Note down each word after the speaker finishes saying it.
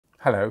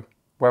Hello,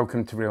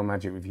 welcome to Real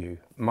Magic Review.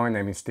 My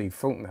name is Steve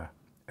Faulkner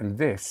and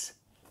this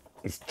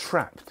is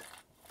Trapped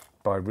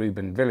by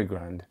Ruben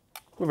Vilagrand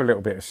with a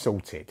little bit of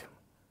Salted.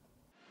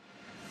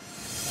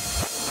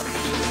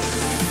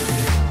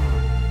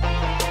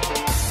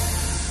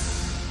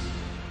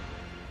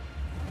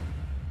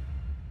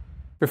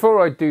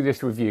 Before I do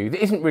this review,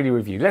 it isn't really a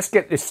review, let's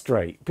get this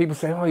straight. People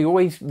say, oh, you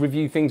always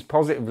review things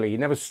positively, you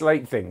never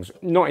slate things.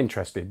 Not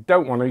interested,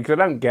 don't want to, because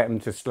I don't get them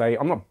to slate.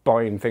 I'm not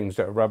buying things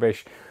that are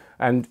rubbish.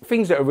 And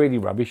things that are really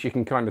rubbish, you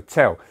can kind of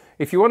tell.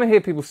 If you want to hear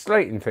people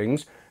slating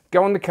things,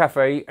 go on the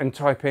cafe and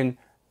type in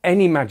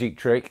any magic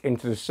trick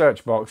into the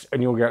search box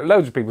and you'll get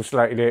loads of people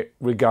slating it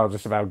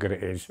regardless of how good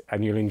it is,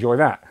 and you'll enjoy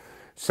that.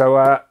 So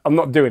I'm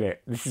not doing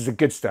it. This is the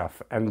good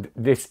stuff, and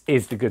this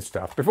is the good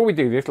stuff. Before we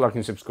do this, like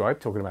and subscribe,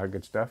 talking about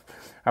good stuff,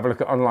 have a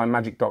look at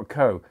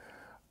onlinemagic.co.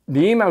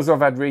 The emails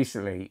I've had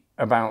recently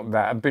about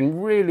that have been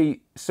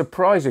really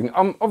surprising.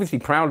 I'm obviously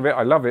proud of it,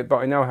 I love it, but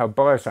I know how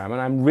biased I am,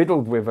 and I'm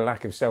riddled with a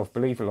lack of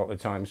self-belief a lot of the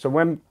time. So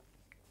when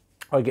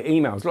I get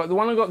emails, like the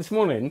one I got this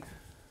morning,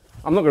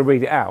 I'm not going to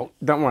read it out,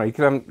 don't worry,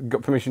 because I haven't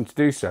got permission to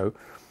do so,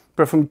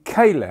 but from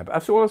Caleb,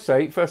 that's all I'll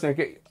say. First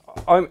thing,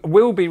 I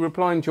will be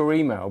replying to your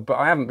email, but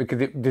I haven't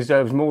because it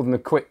deserves more than a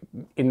quick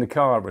in the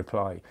car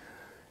reply.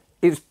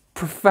 It's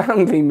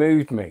profoundly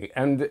moved me,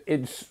 and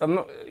I'm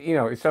not, you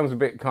know, it sounds a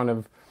bit kind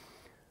of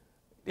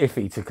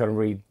iffy to kind of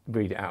read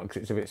it out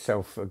because it's a bit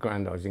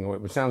self-aggrandizing, or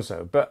it would sound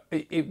so, but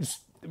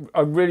I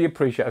really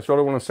appreciate it. That's what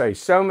I want to say.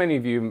 So many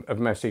of you have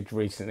messaged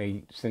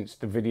recently since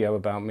the video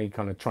about me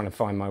kind of trying to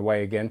find my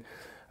way again,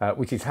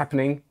 which is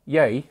happening,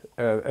 yay,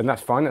 and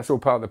that's fine, that's all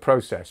part of the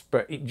process,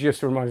 but it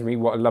just reminds me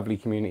what a lovely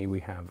community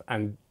we have,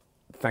 and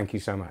thank you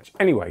so much.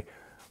 Anyway,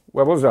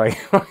 where was I?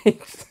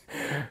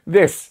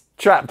 This,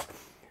 Trapped.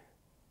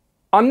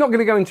 I'm not going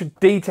to go into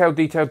detail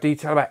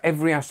about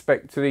every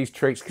aspect to these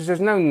tricks because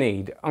there's no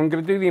need. I'm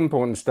going to do the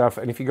important stuff,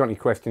 and if you've got any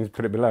questions,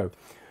 put it below.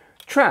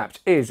 Trapped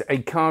is a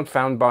card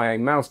found by a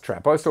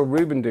mousetrap. I saw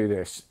Ruben do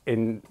this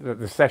in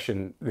the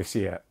session this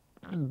year.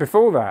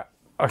 Before that,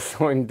 I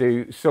saw him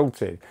do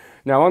Salted.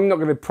 Now, I'm not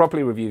going to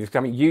properly review this because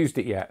I haven't used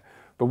it yet,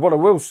 but what I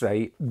will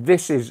say,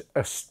 this is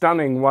a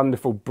stunning,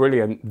 wonderful,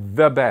 brilliant,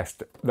 the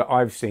best that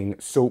I've seen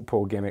salt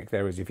pour gimmick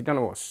there is. If you don't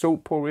know what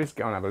salt pour is,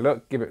 go and have a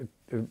look, give it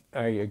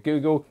a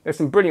Google. There's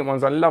some brilliant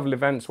ones. I love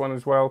Levent's one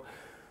as well.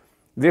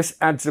 This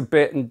adds a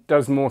bit and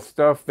does more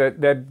stuff.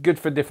 They're good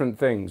for different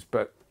things,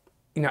 but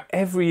you know,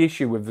 every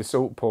issue with the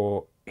salt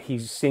pour, he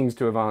seems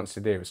to have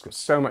answered here. It's got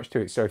so much to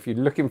it. So if you're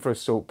looking for a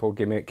salt pour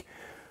gimmick,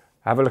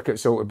 have a look at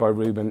Salted by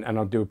Ruben, and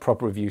I'll do a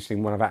proper review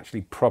soon when I've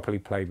actually properly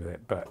played with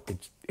it. But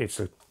it's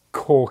a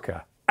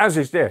corker, as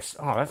is this.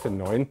 Oh, that's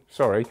annoying.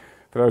 Sorry.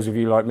 For those of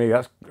you like me,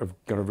 that's going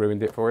to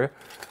ruined it for you.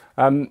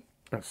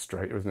 That's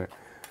straight, isn't it?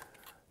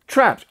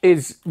 Trapped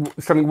is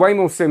something way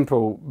more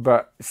simple,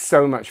 but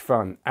so much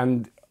fun.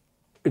 And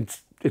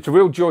it's a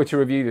real joy to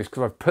review this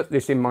because I've put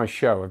this in my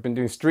show. I've been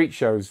doing street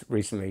shows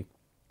recently,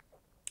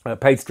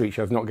 paid street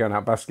shows, not going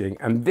out busking.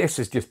 And this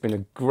has just been a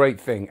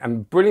great thing. And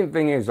the brilliant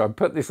thing is I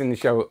put this in the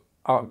show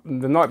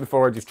the night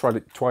before. I just tried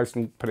it twice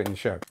and put it in the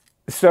show.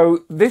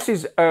 So this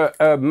is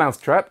a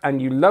mouse trap,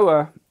 and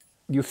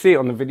you'll see it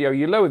on the video,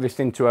 you lower this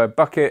into a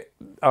bucket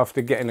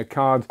after getting a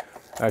card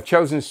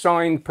chosen,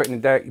 signed, put in the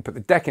deck. You put the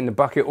deck in the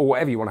bucket or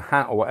whatever you want, a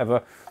hat or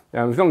whatever,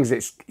 as long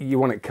as you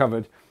want it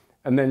covered,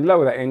 and then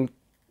lower that in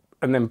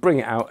and then bring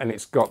it out, and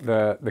it's got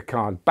the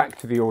card back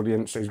to the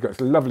audience. So it's got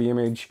this lovely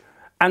image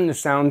and the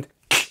sound,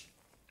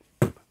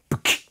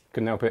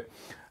 couldn't help it,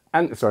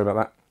 and sorry about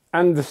that,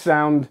 and the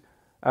sound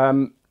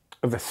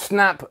of the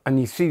snap, and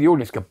you see the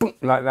audience go boom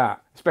like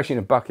that, especially in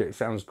a bucket. It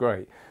sounds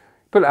great.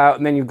 Put it out,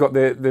 and then you've got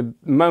the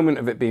moment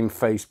of it being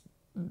face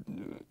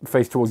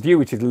towards you,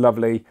 which is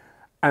lovely,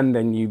 and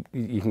then you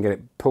can get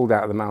it pulled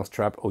out of the mouse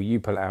trap, or you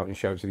pull it out and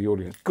show it to the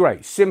audience.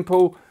 Great,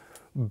 simple,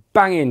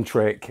 banging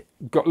trick,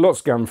 got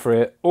lots going for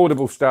it,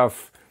 audible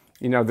stuff,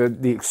 you know,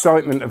 the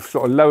excitement of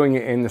sort of lowering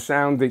it in, the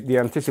sound, the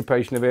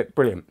anticipation of it,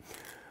 brilliant.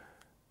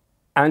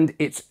 And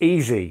it's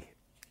easy.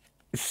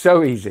 It's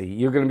so easy.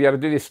 You're going to be able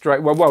to do this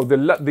straight. Well,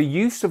 the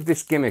use of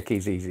this gimmick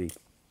is easy.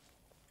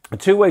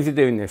 Two ways of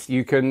doing this.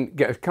 You can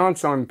get a card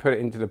sign, put it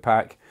into the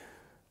pack,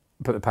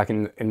 put the pack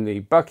in the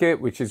bucket,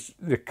 which is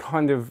the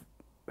kind of,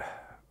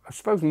 I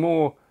suppose,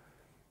 more,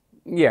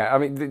 yeah, I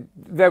mean,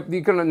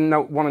 you're going to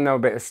want to know a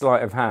bit of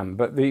sleight of hand,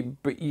 but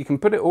you can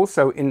put it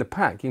also in the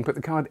pack. You can put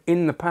the card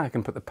in the pack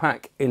and put the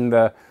pack in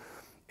the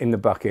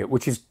bucket,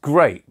 which is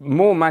great.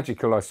 More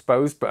magical, I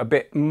suppose, but a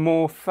bit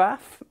more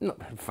faff. Not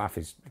faff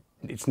is,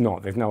 it's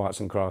not. There's no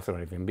arts and crafts or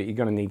anything, but you're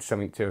going to need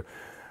something to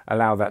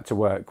allow that to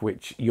work,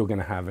 which you're going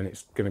to have, and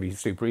it's going to be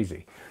super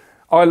easy.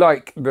 I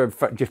like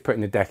just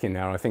putting the deck in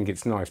there. I think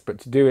it's nice, but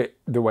to do it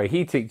the way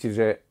he teaches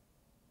it,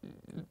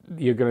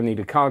 you're going to need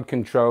a card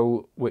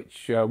control,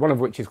 which one of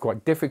which is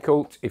quite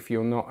difficult if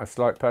you're not a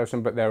sleight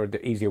person, but there are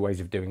easier ways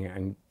of doing it,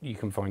 and you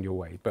can find your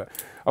way. But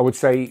I would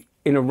say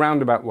in a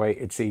roundabout way,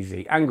 it's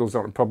easy. Angle's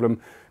not a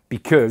problem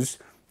because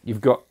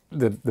you've got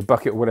the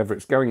bucket or whatever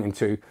it's going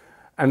into.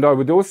 And I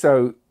would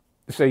also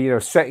So, you know,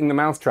 setting the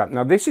mousetrap.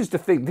 Now, this is the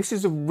thing. This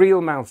is a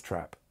real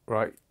mousetrap,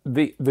 right?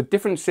 The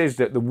difference is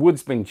that the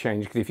wood's been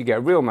changed, because if you get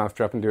a real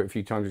mousetrap and do it a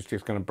few times, it's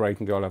just going to break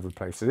and go all over the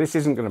place. So this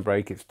isn't going to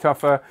break. It's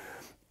tougher.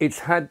 It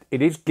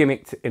is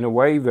gimmicked in a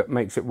way that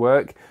makes it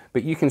work,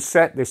 but you can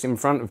set this in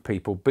front of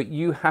people. But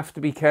you have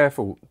to be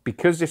careful,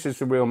 because this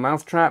is a real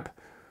mousetrap.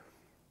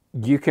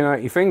 You can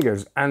hurt your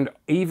fingers, and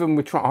even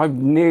with I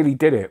nearly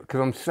did it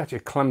because I'm such a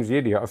clumsy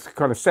idiot. I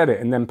kind of set it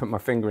and then put my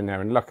finger in there,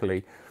 and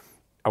luckily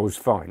I was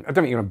fine. I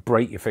don't think you're going to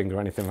break your finger or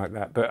anything like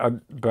that,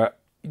 but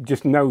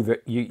just know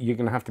that you're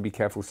going to have to be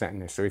careful setting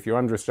this. So if you're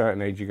under a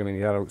certain age, you're going to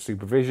need adult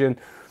supervision.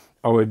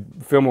 I would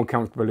feel more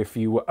comfortable if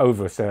you were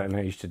over a certain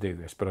age to do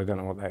this, but I don't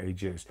know what that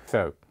age is.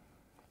 So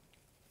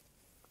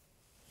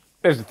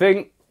there's the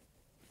thing,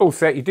 all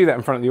set. You do that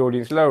in front of the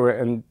audience, lower it,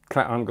 and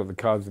I haven't got the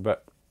cards,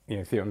 but you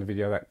know, see it on the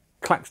video, that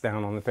clacks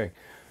down on the thing.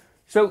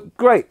 So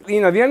great.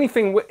 You know, the only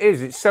thing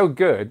is it's so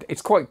good,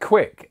 it's quite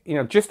quick. You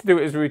know, just to do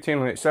it as a routine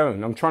on its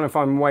own. I'm trying to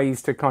find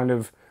ways to kind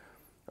of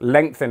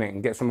lengthen it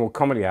and get some more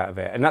comedy out of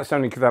it. And that's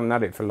only because I haven't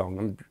had it for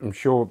long. I'm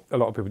sure a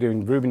lot of people do,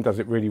 and Ruben does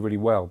it really, really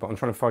well, but I'm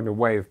trying to find a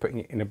way of putting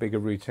it in a bigger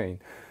routine.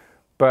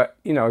 But,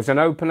 you know, as an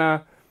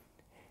opener,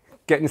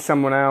 getting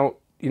someone out,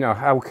 you know,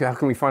 how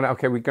can we find out,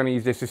 okay, we're going to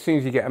use this. As soon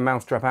as you get a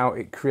mousetrap out,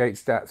 it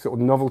creates that sort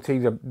of novelty.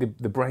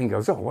 The brain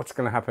goes, oh, what's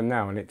going to happen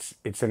now? And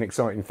it's an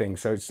exciting thing.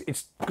 So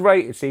it's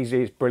great, it's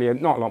easy, it's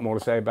brilliant. Not a lot more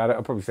to say about it.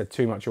 I probably said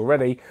too much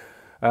already.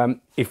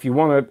 If you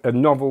want a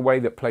novel way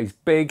that plays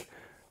big,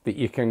 that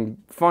you can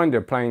find a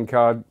playing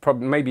card,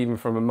 probably maybe even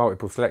from a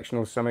multiple selection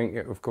or something.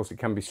 Of course, it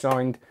can be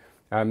signed.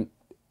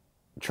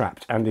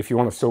 Trapped. And if you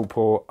want a salt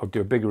pour, I'll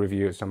do a bigger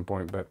review at some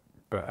point, but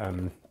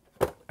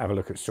have a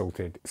look at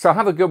Salted. So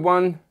have a good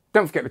one.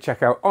 Don't forget to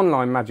check out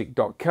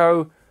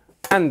onlinemagic.co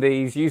and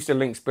these. Use the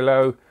links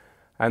below,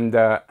 and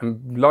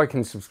like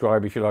and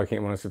subscribe if you like it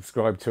and want to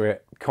subscribe to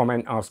it.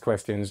 Comment, ask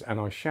questions, and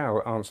I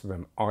shall answer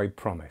them, I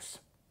promise.